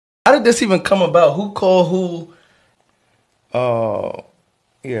How did this even come about? Who called who?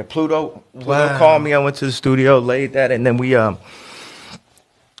 Yeah, Pluto. Pluto called Wow. me. I went to the studio, laid that, and then we went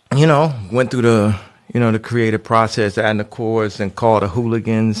through the creative process, adding the chords, and called the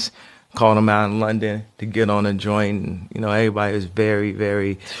Hooligans, called them out in London to get on a joint. And, everybody was very,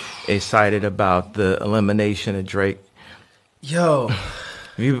 very excited about the elimination of Drake. Yo.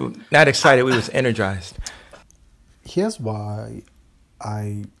 We were not excited, we was energized. Here's why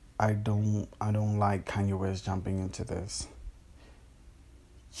I I don't like Kanye West jumping into this.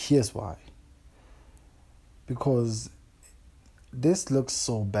 Here's why. Because this looks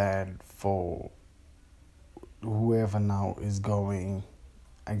so bad for whoever now is going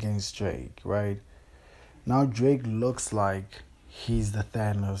against Drake, right? Now Drake looks like he's the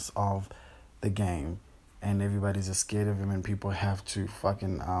Thanos of the game, and everybody's just scared of him, and people have to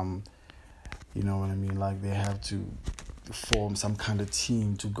fucking you know what I mean? Like they have to form some kind of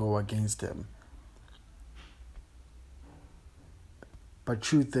team to go against him. But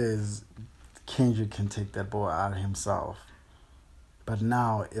truth is, Kendrick can take that ball out of himself. But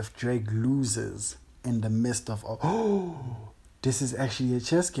now, if Drake loses in the midst of, oh, this is actually a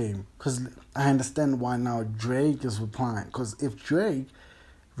chess game. Because I understand why now Drake is replying. Because if Drake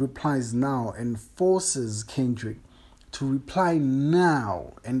replies now and forces Kendrick to reply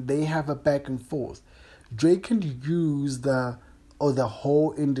now, and they have a back and forth, Drake can use the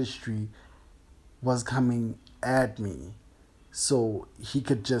whole industry was coming at me. So he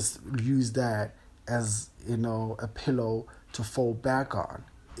could just use that as, a pillow to fall back on.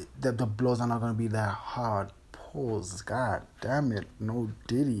 The blows are not going to be that hard. Pause. God damn it. No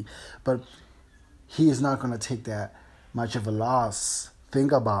Diddy. But he is not going to take that much of a loss.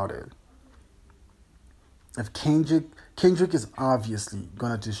 Think about it. If Kendrick is obviously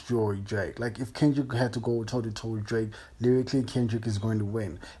gonna destroy Drake. Like if Kendrick had to go toe to toe with Drake, lyrically Kendrick is going to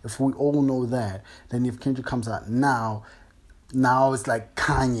win. If we all know that, then if Kendrick comes out now it's like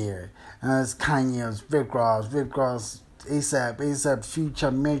Kanye. It's Kanye, it's Rick Ross, ASAP,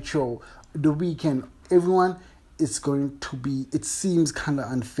 Future, Metro, The Weeknd. Everyone, it's going to be. It seems kind of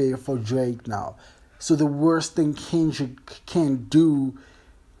unfair for Drake now. So the worst thing Kendrick can do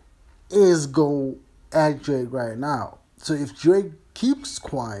is go at Drake right now. So if Drake keeps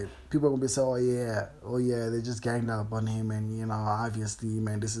quiet, people are gonna be saying, oh yeah, they just ganged up on him, and obviously,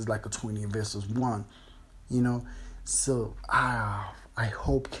 man, this is like a 20 versus 1, you know. So I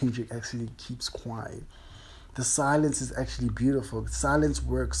hope Kendrick actually keeps quiet. The silence is actually beautiful. Silence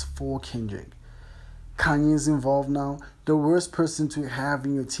works for Kendrick. Kanye is involved now. The worst person to have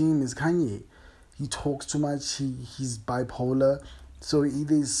in your team is Kanye. He talks too much. He's bipolar. So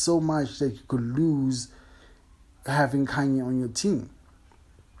there's so much that you could lose having Kanye on your team.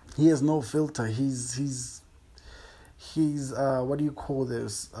 He has no filter. He's what do you call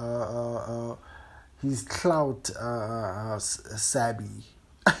this? He's clout savvy.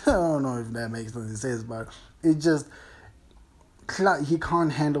 I don't know if that makes any sense, but it just clout. He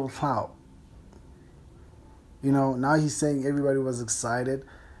can't handle clout. Now he's saying everybody was excited,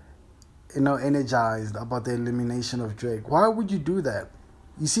 energized about the elimination of Drake. Why would you do that?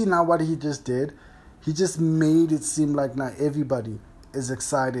 You see now what he just did? He just made it seem like now everybody is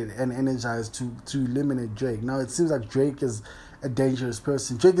excited and energized to eliminate Drake. Now it seems like Drake is a dangerous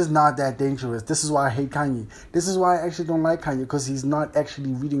person. Drake is not that dangerous. This is why I hate Kanye. This is why I actually don't like Kanye, because he's not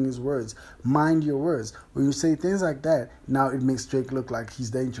actually reading his words. Mind your words. When you say things like that, now it makes Drake look like he's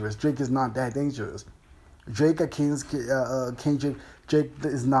dangerous. Drake is not that dangerous. Drake against Kendrick, Drake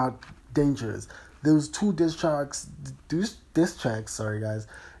is not dangerous. Those two diss tracks, sorry guys,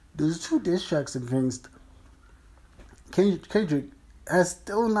 those two diss tracks against Kendrick has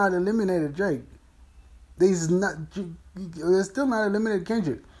still not eliminated Drake. They're still not eliminated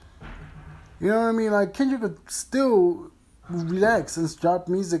Kendrick. You know what I mean? Like Kendrick could still relax and drop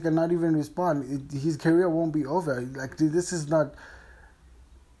music and not even respond. His career won't be over. Like this is not.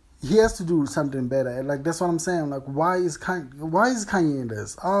 He has to do something better. Like that's what I'm saying. Like why is Kanye in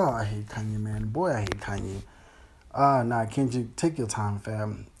this? Oh, I hate Kanye, man. Boy, I hate Kanye. Nah, Kendrick, take your time,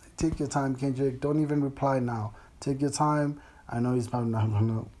 fam. Take your time, Kendrick. Don't even reply now. Take your time. I know he's probably not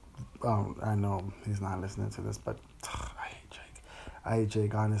gonna. I know he's not listening to this, but I hate Drake. I hate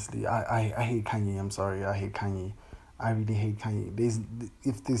Drake. Honestly, I hate Kanye. I'm sorry. I hate Kanye. I really hate Kanye.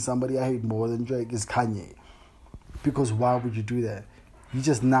 If there's somebody I hate more than Drake, it's Kanye. Because why would you do that? You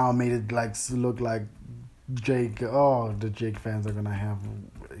just now made it look like Drake. Oh, the Drake fans are gonna have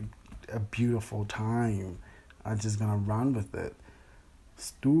a beautiful time. I'm just gonna run with it.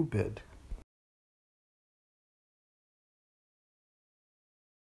 Stupid.